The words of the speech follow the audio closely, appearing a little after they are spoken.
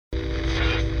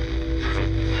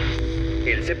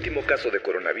El séptimo caso de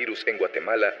coronavirus en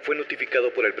Guatemala fue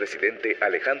notificado por el presidente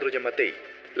Alejandro Yamatei.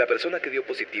 La persona que dio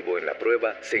positivo en la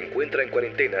prueba se encuentra en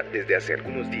cuarentena desde hace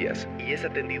algunos días y es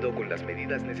atendido con las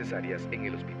medidas necesarias en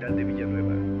el hospital de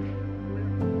Villanueva.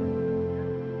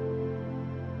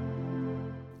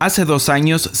 Hace 2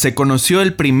 años se conoció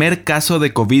el primer caso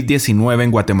de COVID-19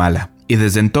 en Guatemala y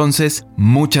desde entonces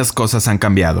muchas cosas han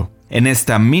cambiado. En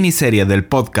esta miniserie del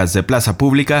podcast de Plaza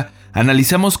Pública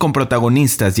analizamos con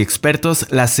protagonistas y expertos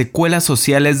las secuelas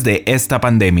sociales de esta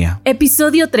pandemia.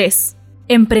 Episodio 3.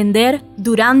 Emprender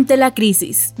durante la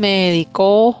crisis. Me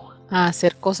dedico a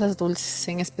hacer cosas dulces,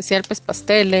 en especial pues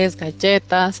pasteles,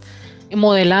 galletas,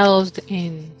 modelados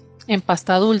en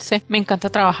pasta dulce. Me encanta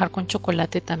trabajar con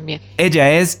chocolate también. Ella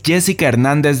es Jessica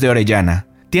Hernández de Orellana.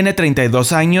 Tiene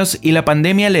 32 años y la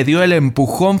pandemia le dio el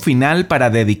empujón final para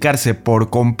dedicarse por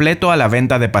completo a la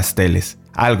venta de pasteles.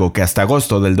 Algo que hasta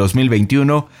agosto del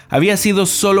 2021 había sido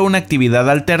solo una actividad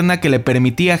alterna que le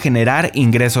permitía generar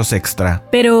ingresos extra.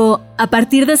 Pero a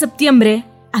partir de septiembre,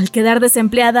 al quedar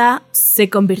desempleada, se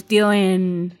convirtió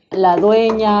en la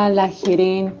dueña, la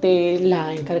gerente,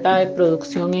 la encargada de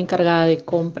producción, encargada de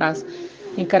compras,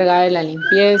 encargada de la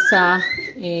limpieza,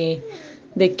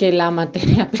 de que la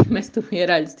materia prima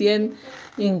estuviera al 100,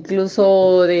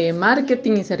 incluso de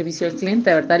marketing y servicio al cliente,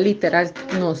 de verdad, literal,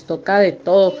 nos toca de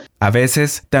todo. A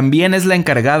veces también es la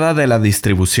encargada de la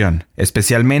distribución,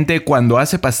 especialmente cuando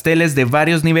hace pasteles de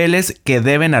varios niveles que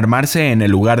deben armarse en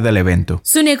el lugar del evento.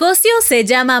 Su negocio se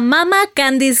llama Mama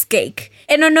Candy's Cake,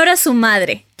 en honor a su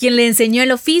madre, quien le enseñó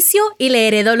el oficio y le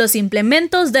heredó los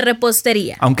implementos de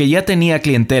repostería. Aunque ya tenía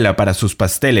clientela para sus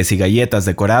pasteles y galletas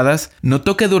decoradas,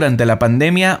 notó que durante la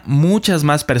pandemia muchas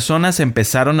más personas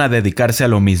empezaron a dedicarse a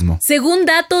lo mismo. Según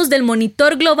datos del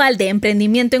Monitor Global de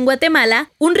Emprendimiento en Guatemala,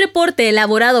 un reporte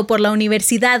elaborado por la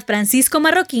Universidad Francisco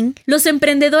Marroquín, los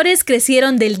emprendedores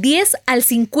crecieron del 10 al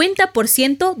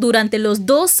 50% durante los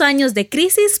 2 años de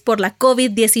crisis por la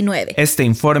COVID-19. Este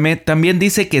informe también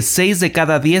dice que 6 de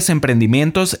cada 10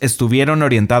 emprendimientos estuvieron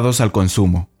orientados al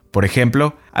consumo. Por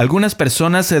ejemplo, algunas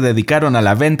personas se dedicaron a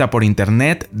la venta por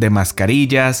internet de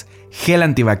mascarillas, gel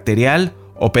antibacterial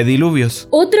o pediluvios.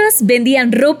 Otras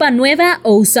vendían ropa nueva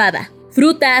o usada,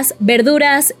 frutas,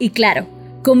 verduras y claro,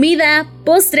 comida,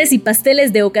 postres y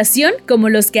pasteles de ocasión como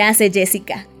los que hace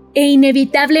Jessica. E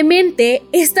inevitablemente,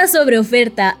 esta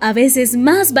sobreoferta, a veces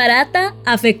más barata,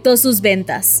 afectó sus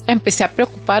ventas. Empecé a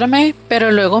preocuparme,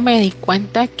 pero luego me di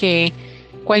cuenta que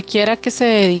cualquiera que se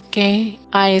dedique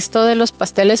a esto de los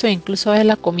pasteles o incluso de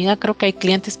la comida, creo que hay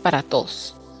clientes para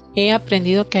todos. He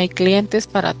aprendido que hay clientes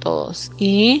para todos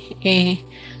y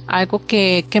algo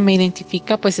que me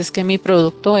identifica pues es que mi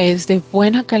producto es de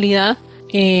buena calidad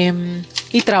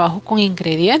y trabajo con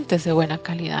ingredientes de buena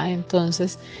calidad.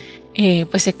 Entonces,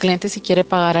 pues el cliente si quiere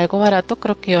pagar algo barato,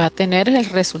 creo que va a tener el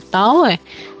resultado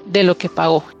de lo que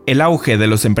pagó. El auge de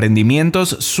los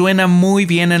emprendimientos suena muy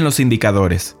bien en los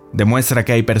indicadores. Demuestra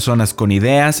que hay personas con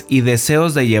ideas y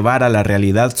deseos de llevar a la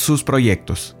realidad sus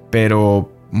proyectos.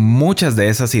 Pero muchas de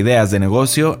esas ideas de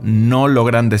negocio no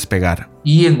logran despegar.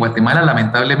 Y en Guatemala,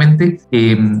 lamentablemente,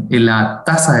 la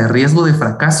tasa de riesgo de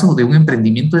fracaso de un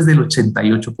emprendimiento es del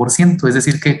 88%. Es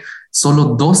decir, que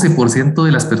solo 12%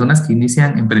 de las personas que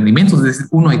inician emprendimientos, es decir,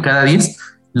 1 de cada 10,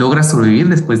 logra sobrevivir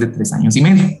después de 3 años y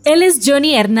medio. Él es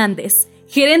Johnny Hernández,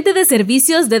 gerente de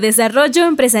servicios de desarrollo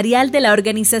empresarial de la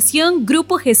organización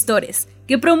Grupo Gestores,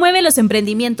 que promueve los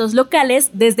emprendimientos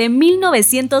locales desde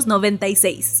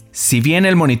 1996. Si bien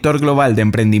el Monitor Global de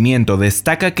Emprendimiento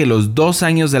destaca que los 2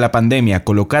 años de la pandemia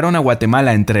colocaron a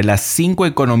Guatemala entre las 5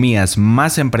 economías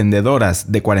más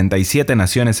emprendedoras de 47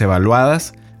 naciones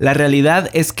evaluadas, la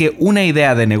realidad es que una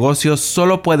idea de negocio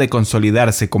solo puede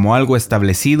consolidarse como algo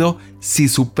establecido si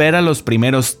supera los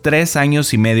primeros 3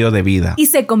 años y medio de vida. Y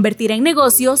se convertirá en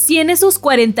negocio si en esos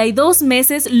 42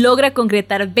 meses logra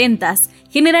concretar ventas,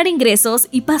 generar ingresos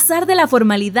y pasar de la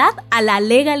formalidad a la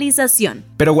legalización.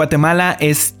 Pero Guatemala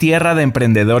es tierra de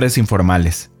emprendedores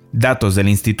informales. Datos del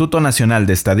Instituto Nacional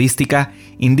de Estadística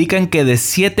indican que de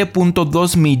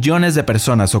 7.2 millones de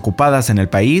personas ocupadas en el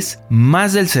país,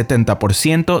 más del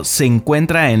 70% se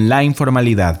encuentra en la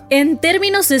informalidad. En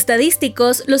términos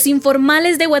estadísticos, los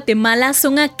informales de Guatemala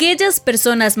son aquellas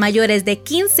personas mayores de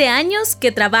 15 años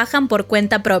que trabajan por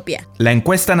cuenta propia. La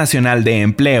Encuesta Nacional de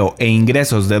Empleo e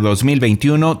Ingresos de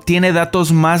 2021 tiene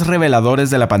datos más reveladores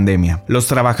de la pandemia. Los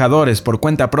trabajadores por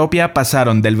cuenta propia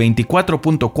pasaron del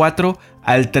 24.4%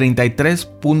 al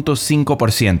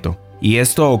 33.5%, y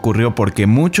esto ocurrió porque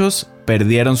muchos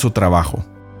perdieron su trabajo.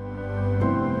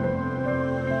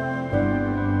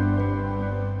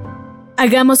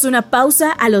 Hagamos una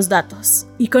pausa a los datos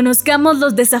y conozcamos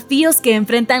los desafíos que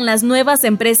enfrentan las nuevas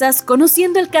empresas,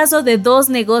 conociendo el caso de 2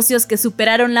 negocios que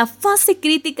superaron la fase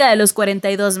crítica de los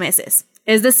 42 meses,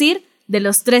 es decir, de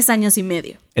los 3 años y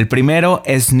medio. El primero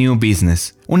es New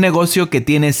Business, un negocio que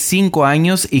tiene 5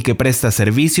 años y que presta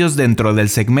servicios dentro del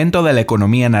segmento de la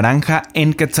economía naranja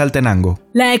en Quetzaltenango.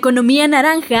 La economía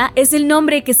naranja es el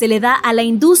nombre que se le da a la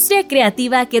industria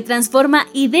creativa que transforma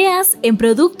ideas en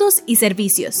productos y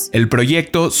servicios. El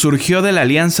proyecto surgió de la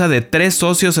alianza de 3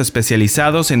 socios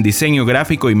especializados en diseño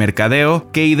gráfico y mercadeo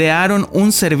que idearon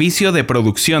un servicio de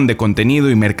producción de contenido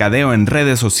y mercadeo en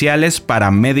redes sociales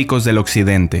para médicos del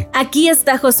occidente. Aquí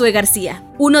está Josué García,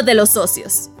 uno de los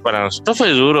socios. Para nosotros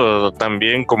fue duro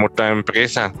también como toda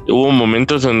empresa. Hubo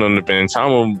momentos en donde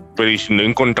pensábamos, pero ¿y si no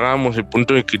encontrábamos el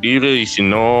punto de equilibrio? Y si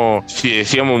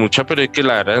decíamos, mucha, pero es que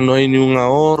la verdad no hay ni un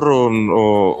ahorro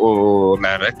o la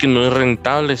verdad es que no es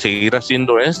rentable seguir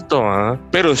haciendo esto, ¿eh?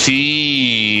 Pero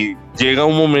sí llega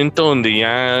un momento donde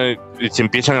ya se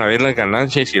empiezan a ver las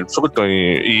ganancias y el fruto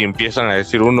y empiezan a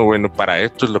decir uno, bueno, para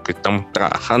esto es lo que estamos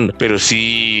trabajando. Pero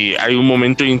sí hay un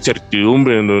momento de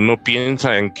incertidumbre donde uno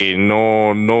piensa en que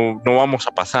no vamos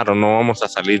a pasar o no vamos a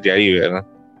salir de ahí, ¿verdad?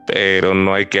 Pero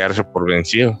no hay que darse por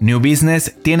vencido. New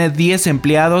Business tiene 10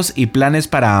 empleados y planes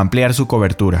para ampliar su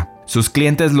cobertura. Sus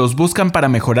clientes los buscan para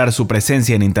mejorar su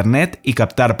presencia en Internet y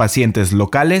captar pacientes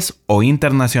locales o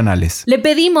internacionales. Le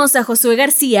pedimos a Josué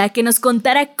García que nos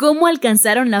contara cómo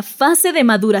alcanzaron la fase de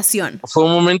maduración. Fue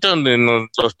un momento donde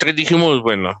los 3 dijimos,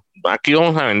 bueno, aquí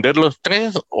vamos a vender los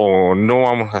 3 o no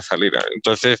vamos a salir.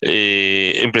 Entonces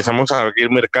empezamos a abrir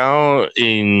mercado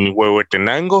en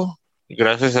Huehuetenango.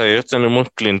 Gracias a Dios tenemos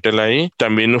clientela ahí.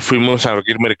 También nos fuimos a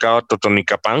abrir mercado a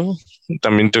Totonicapán.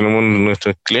 También tenemos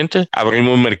nuestros clientes.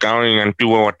 Abrimos mercado en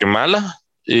Antigua Guatemala.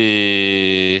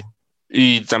 Y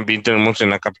también tenemos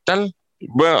en la capital.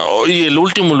 Bueno, y el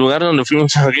último lugar donde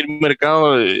fuimos a abrir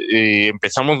mercado,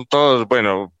 empezamos todos,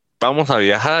 bueno, vamos a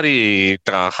viajar y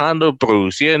trabajando,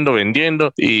 produciendo,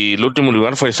 vendiendo, y el último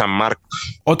lugar fue San Marcos.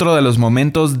 Otro de los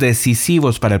momentos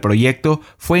decisivos para el proyecto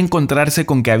fue encontrarse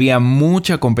con que había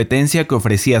mucha competencia que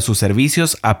ofrecía sus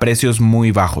servicios a precios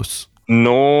muy bajos.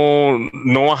 No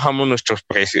bajamos nuestros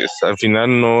precios, al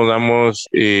final no damos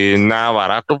nada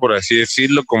barato, por así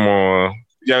decirlo, como...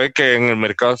 Ya ve que en el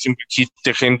mercado siempre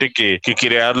existe gente que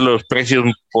quiere dar los precios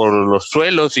por los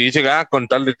suelos y dice, con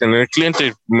tal de tener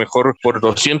clientes, mejor por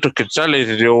 200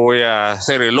 quetzales yo voy a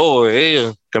hacer el logo de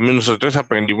ellos. También nosotros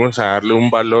aprendimos a darle un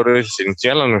valor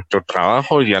esencial a nuestro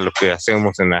trabajo y a lo que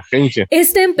hacemos en la agencia.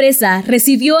 Esta empresa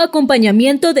recibió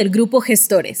acompañamiento del grupo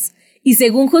Gestores. Y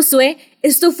según Josué,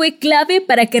 esto fue clave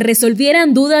para que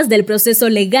resolvieran dudas del proceso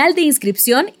legal de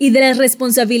inscripción y de las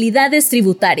responsabilidades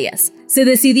tributarias. Se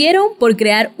decidieron por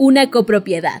crear una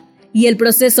copropiedad, y el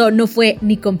proceso no fue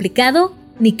ni complicado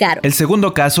ni caro. El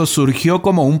segundo caso surgió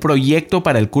como un proyecto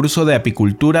para el curso de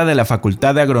apicultura de la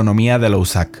Facultad de Agronomía de la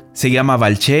USAC. Se llama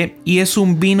Balché y es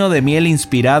un vino de miel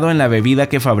inspirado en la bebida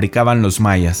que fabricaban los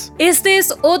mayas. Este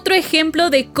es otro ejemplo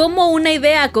de cómo una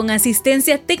idea con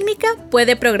asistencia técnica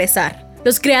puede progresar.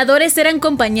 Los creadores eran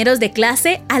compañeros de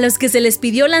clase a los que se les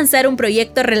pidió lanzar un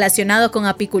proyecto relacionado con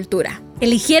apicultura.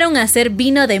 Eligieron hacer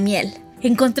vino de miel.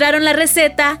 Encontraron la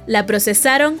receta, la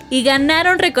procesaron y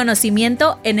ganaron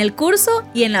reconocimiento en el curso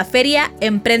y en la feria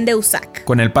Emprende USAC.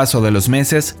 Con el paso de los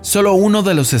meses, solo uno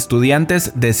de los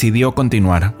estudiantes decidió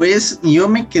continuar. Pues yo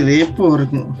me quedé por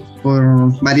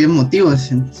varios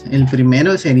motivos. El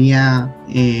primero sería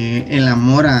el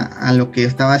amor a lo que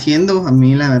estaba haciendo. A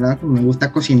mí la verdad me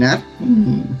gusta cocinar.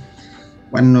 Y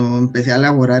cuando empecé a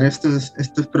elaborar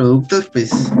estos productos,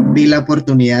 pues vi la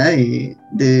oportunidad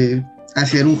de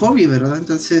hacer un hobby, ¿verdad?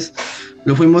 Entonces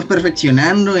lo fuimos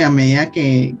perfeccionando y a medida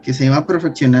que se iba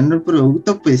perfeccionando el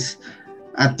producto, pues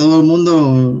a todo el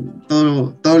mundo,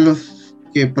 todos los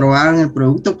que probaban el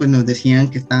producto, pues nos decían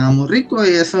que estaba muy rico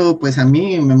y eso pues a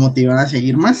mí me motivaba a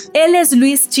seguir más. Él es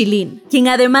Luis Chilín, quien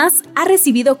además ha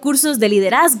recibido cursos de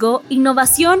liderazgo,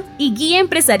 innovación y guía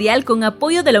empresarial con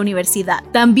apoyo de la universidad.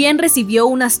 También recibió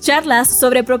unas charlas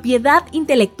sobre propiedad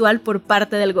intelectual por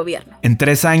parte del gobierno. En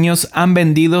 3 años han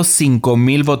vendido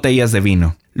 5,000 botellas de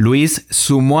vino. Luis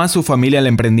sumó a su familia al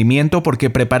emprendimiento porque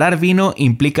preparar vino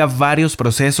implica varios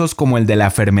procesos como el de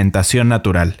la fermentación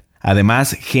natural.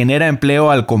 Además, genera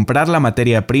empleo al comprar la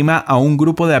materia prima a un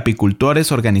grupo de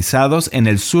apicultores organizados en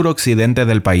el suroccidente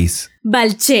del país.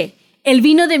 Balché, el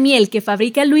vino de miel que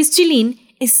fabrica Luis Chilín,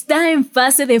 está en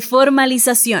fase de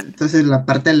formalización. Entonces la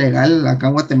parte legal acá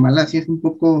en Guatemala sí es un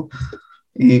poco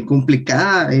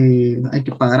complicada, hay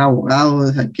que pagar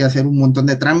abogados, hay que hacer un montón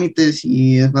de trámites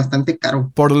y es bastante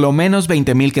caro. Por lo menos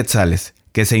 20,000 quetzales,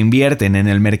 que se invierten en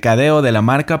el mercadeo de la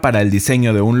marca para el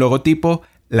diseño de un logotipo,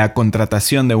 la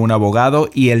contratación de un abogado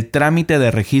y el trámite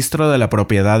de registro de la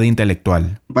propiedad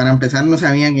intelectual. Para empezar, no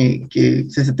sabían que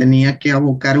se tenía que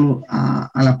abocar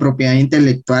a la propiedad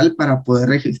intelectual para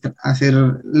poder hacer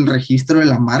el registro de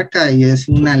la marca, y es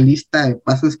una lista de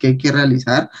pasos que hay que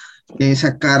realizar,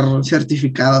 sacar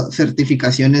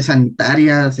certificaciones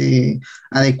sanitarias,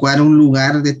 adecuar un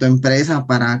lugar de tu empresa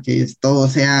para que todo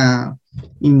sea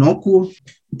inocuo.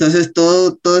 Entonces,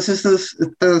 todas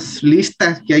estas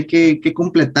listas que hay que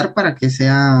completar para que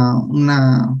sea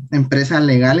una empresa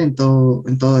legal en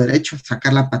todo derecho,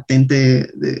 sacar la patente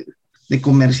de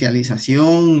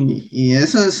comercialización, y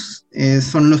esos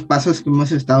son los pasos que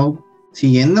hemos estado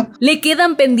siguiendo. Le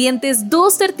quedan pendientes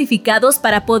 2 certificados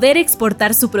para poder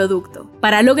exportar su producto.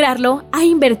 Para lograrlo, ha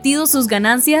invertido sus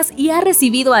ganancias y ha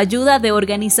recibido ayuda de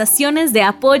organizaciones de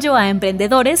apoyo a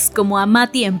emprendedores como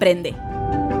Amati Emprende.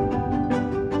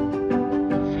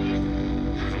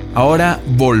 Ahora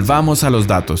volvamos a los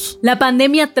datos. La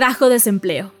pandemia trajo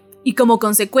desempleo y, como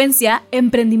consecuencia,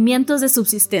 emprendimientos de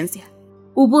subsistencia.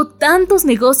 Hubo tantos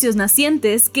negocios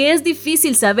nacientes que es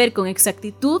difícil saber con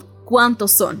exactitud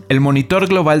cuántos son. El Monitor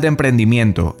Global de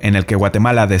Emprendimiento, en el que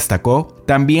Guatemala destacó,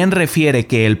 también refiere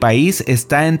que el país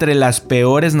está entre las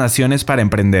peores naciones para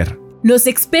emprender. Los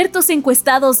expertos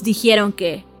encuestados dijeron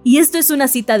que, y esto es una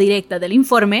cita directa del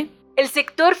informe, el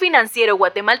sector financiero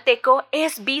guatemalteco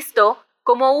es visto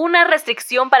como una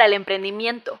restricción para el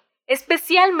emprendimiento,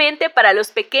 especialmente para los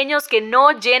pequeños que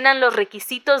no llenan los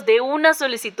requisitos de una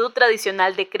solicitud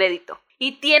tradicional de crédito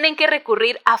y tienen que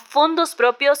recurrir a fondos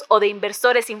propios o de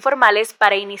inversores informales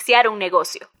para iniciar un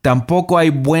negocio. Tampoco hay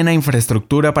buena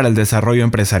infraestructura para el desarrollo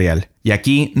empresarial. Y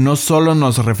aquí no solo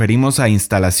nos referimos a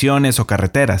instalaciones o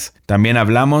carreteras, también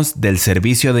hablamos del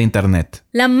servicio de Internet.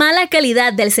 La mala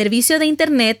calidad del servicio de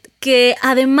Internet, que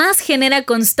además genera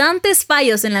constantes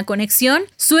fallos en la conexión,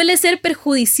 suele ser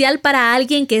perjudicial para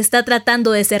alguien que está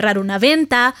tratando de cerrar una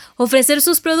venta, ofrecer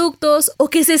sus productos o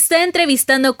que se está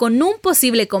entrevistando con un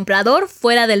posible comprador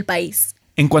fuera del país.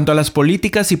 En cuanto a las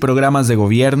políticas y programas de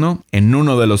gobierno, en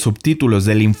uno de los subtítulos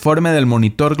del informe del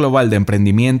Monitor Global de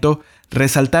Emprendimiento,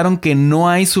 resaltaron que no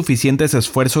hay suficientes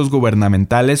esfuerzos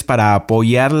gubernamentales para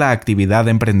apoyar la actividad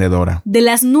emprendedora. De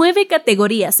las 9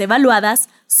 categorías evaluadas,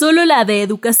 solo la de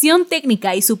educación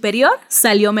técnica y superior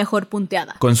salió mejor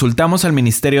punteada. Consultamos al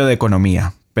Ministerio de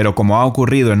Economía, pero como ha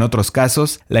ocurrido en otros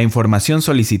casos, la información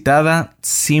solicitada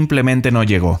simplemente no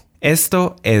llegó.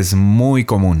 Esto es muy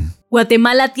común.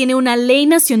 Guatemala tiene una ley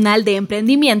nacional de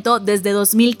emprendimiento desde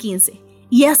 2015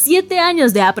 y a 7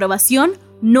 años de aprobación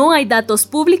no hay datos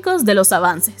públicos de los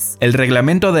avances. El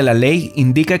reglamento de la ley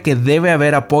indica que debe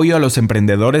haber apoyo a los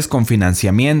emprendedores con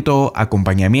financiamiento,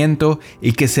 acompañamiento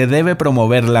y que se debe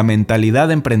promover la mentalidad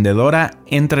emprendedora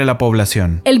entre la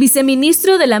población. El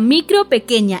viceministro de la micro,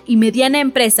 pequeña y mediana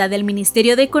empresa del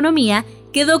Ministerio de Economía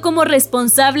quedó como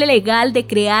responsable legal de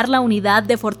crear la unidad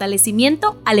de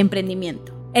fortalecimiento al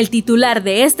emprendimiento. El titular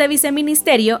de este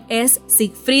viceministerio es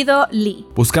Sigfrido Lee.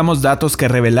 Buscamos datos que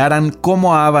revelaran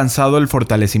cómo ha avanzado el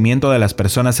fortalecimiento de las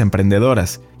personas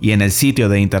emprendedoras, y en el sitio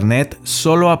de internet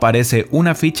solo aparece un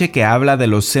afiche que habla de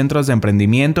los centros de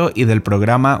emprendimiento y del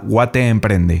programa Guate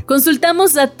Emprende.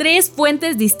 Consultamos a 3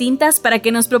 fuentes distintas para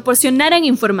que nos proporcionaran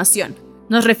información.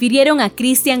 Nos refirieron a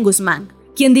Cristian Guzmán,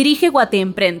 quien dirige Guate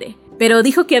Emprende, pero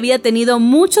dijo que había tenido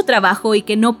mucho trabajo y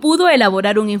que no pudo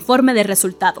elaborar un informe de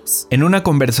resultados. En una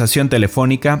conversación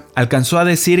telefónica, alcanzó a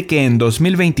decir que en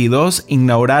 2022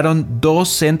 inauguraron 2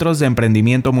 centros de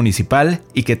emprendimiento municipal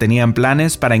y que tenían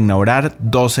planes para inaugurar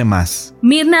 12 más.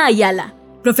 Mirna Ayala,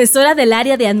 profesora del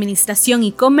área de Administración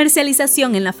y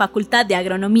Comercialización en la Facultad de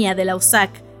Agronomía de la USAC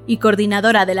y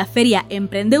coordinadora de la Feria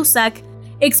Emprende USAC,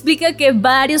 explica que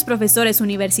varios profesores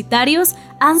universitarios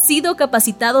han sido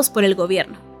capacitados por el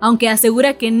gobierno, aunque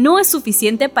asegura que no es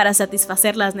suficiente para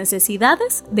satisfacer las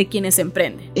necesidades de quienes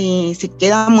emprenden. Se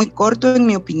queda muy corto, en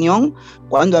mi opinión,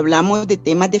 cuando hablamos de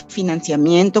temas de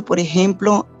financiamiento, por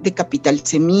ejemplo, de capital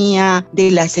semilla,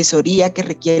 de la asesoría que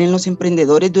requieren los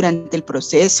emprendedores durante el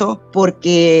proceso,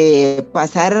 porque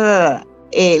pasar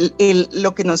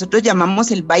lo que nosotros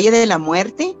llamamos el Valle de la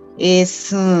Muerte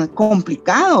es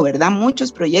complicado, ¿verdad?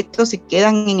 Muchos proyectos se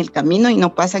quedan en el camino y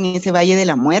no pasan en ese Valle de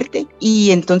la Muerte, y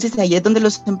entonces ahí es donde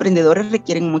los emprendedores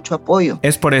requieren mucho apoyo.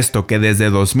 Es por esto que desde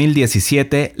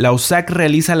 2017 la USAC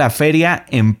realiza la feria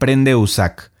Emprende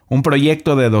USAC, un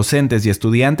proyecto de docentes y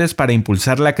estudiantes para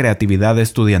impulsar la creatividad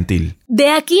estudiantil. De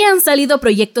aquí han salido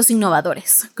proyectos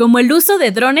innovadores, como el uso de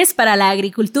drones para la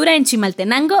agricultura en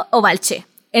Chimaltenango o Balché,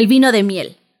 el vino de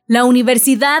miel. La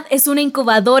universidad es una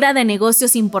incubadora de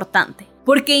negocios importante,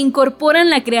 porque incorporan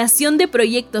la creación de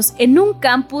proyectos en un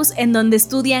campus en donde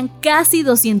estudian casi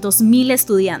 200,000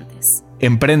 estudiantes.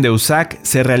 Emprende USAC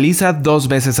se realiza 2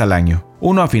 veces al año,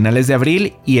 uno a finales de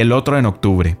abril y el otro en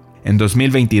octubre. En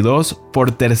 2022,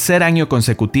 por tercer año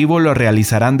consecutivo lo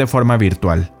realizarán de forma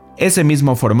virtual. Ese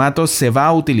mismo formato se va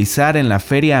a utilizar en la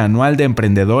Feria Anual de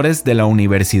Emprendedores de la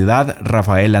Universidad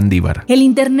Rafael Andívar. El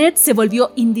Internet se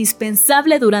volvió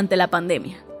indispensable durante la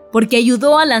pandemia, porque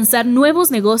ayudó a lanzar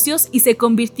nuevos negocios y se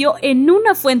convirtió en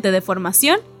una fuente de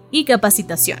formación y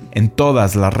capacitación. En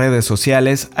todas las redes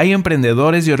sociales hay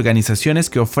emprendedores y organizaciones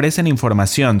que ofrecen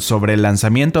información sobre el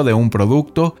lanzamiento de un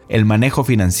producto, el manejo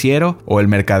financiero o el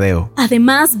mercadeo.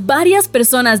 Además, varias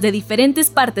personas de diferentes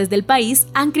partes del país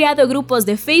han creado grupos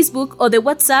de Facebook o de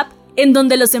WhatsApp en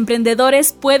donde los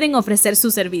emprendedores pueden ofrecer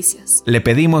sus servicios. Le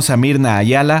pedimos a Mirna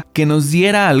Ayala que nos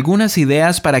diera algunas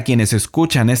ideas para quienes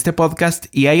escuchan este podcast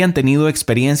y hayan tenido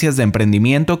experiencias de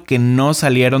emprendimiento que no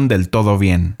salieron del todo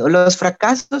bien. Los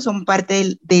fracasos son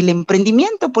parte del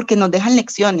emprendimiento porque nos dejan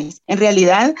lecciones. En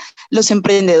realidad, los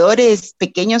emprendedores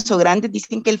pequeños o grandes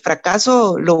dicen que el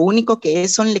fracaso lo único que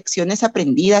es son lecciones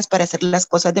aprendidas para hacer las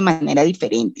cosas de manera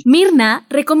diferente. Mirna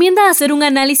recomienda hacer un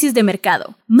análisis de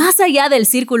mercado, más allá del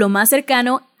círculo más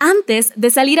cercano, antes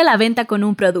de salir a la venta con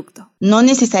un producto. No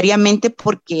necesariamente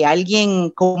porque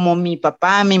alguien como mi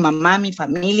papá, mi mamá, mi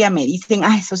familia me dicen,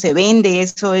 eso se vende,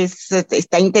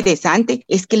 está interesante,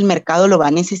 es que el mercado lo va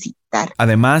a necesitar.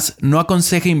 Además, no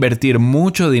aconseja invertir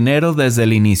mucho dinero desde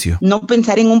el inicio. No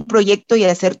pensar en un proyecto y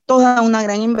hacer toda una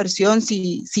gran inversión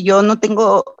si yo no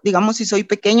tengo, digamos, si soy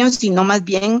pequeño, sino más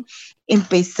bien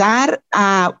empezar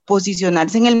a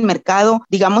posicionarse en el mercado.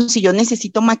 Digamos, si yo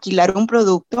necesito maquilar un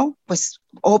producto, pues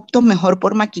opto mejor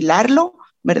por maquilarlo,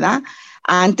 ¿verdad?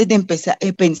 Antes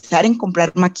de pensar en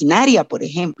comprar maquinaria, por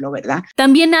ejemplo, ¿verdad?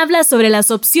 También habla sobre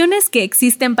las opciones que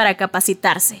existen para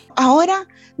capacitarse. Ahora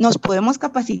nos podemos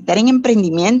capacitar en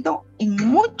emprendimiento en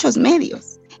muchos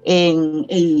medios,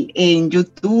 en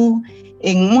YouTube,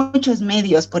 en muchos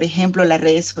medios, por ejemplo, las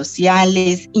redes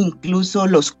sociales, incluso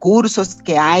los cursos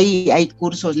que hay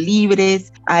cursos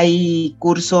libres, hay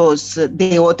cursos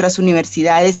de otras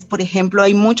universidades, por ejemplo,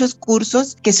 hay muchos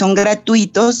cursos que son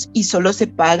gratuitos y solo se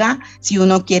paga si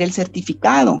uno quiere el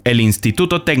certificado. El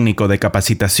Instituto Técnico de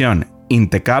Capacitación,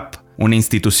 INTECAP, una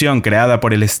institución creada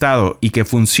por el Estado y que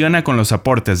funciona con los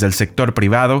aportes del sector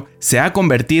privado, se ha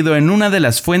convertido en una de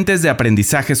las fuentes de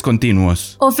aprendizajes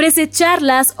continuos. Ofrece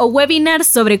charlas o webinars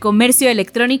sobre comercio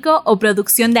electrónico o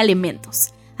producción de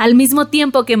alimentos, al mismo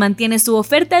tiempo que mantiene su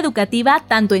oferta educativa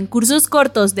tanto en cursos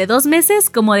cortos de 2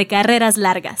 meses como de carreras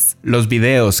largas. Los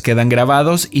videos quedan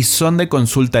grabados y son de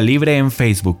consulta libre en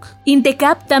Facebook.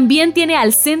 INTECAP también tiene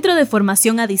al Centro de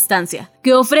Formación a Distancia,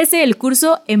 que ofrece el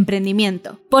curso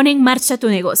Emprendimiento, Pon en marcha tu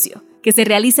negocio, que se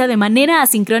realiza de manera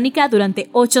asincrónica durante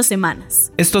 8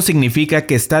 semanas. Esto significa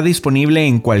que está disponible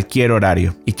en cualquier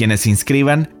horario y quienes se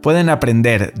inscriban pueden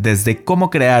aprender desde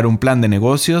cómo crear un plan de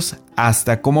negocios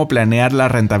hasta cómo planear la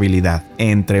rentabilidad,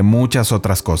 entre muchas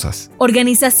otras cosas.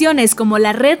 Organizaciones como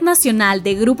la Red Nacional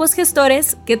de Grupos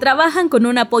Gestores, que trabajan con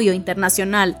un apoyo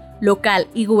internacional, local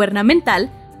y gubernamental,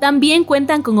 también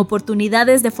cuentan con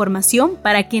oportunidades de formación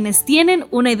para quienes tienen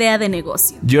una idea de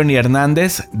negocio. Johnny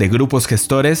Hernández, de Grupos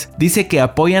Gestores, dice que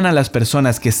apoyan a las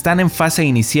personas que están en fase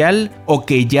inicial o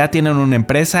que ya tienen una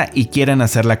empresa y quieren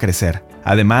hacerla crecer.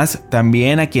 Además,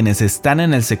 también a quienes están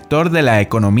en el sector de la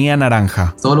economía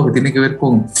naranja. Todo lo que tiene que ver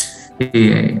con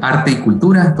arte y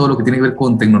cultura, todo lo que tiene que ver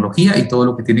con tecnología y todo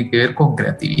lo que tiene que ver con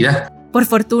creatividad. Por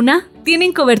fortuna,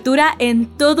 tienen cobertura en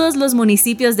todos los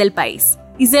municipios del país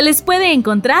y se les puede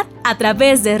encontrar a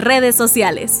través de redes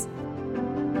sociales.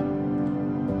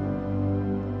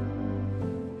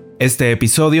 Este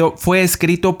episodio fue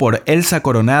escrito por Elsa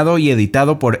Coronado y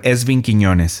editado por Esvin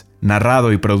Quiñones,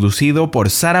 narrado y producido por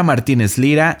Sara Martínez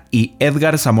Lira y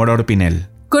Edgar Zamora Orpinel.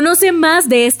 Conoce más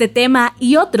de este tema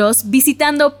y otros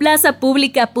visitando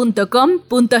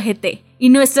plazapublica.com.gt y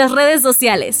nuestras redes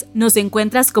sociales. Nos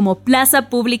encuentras como Plaza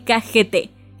Pública GT.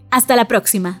 Hasta la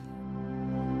próxima.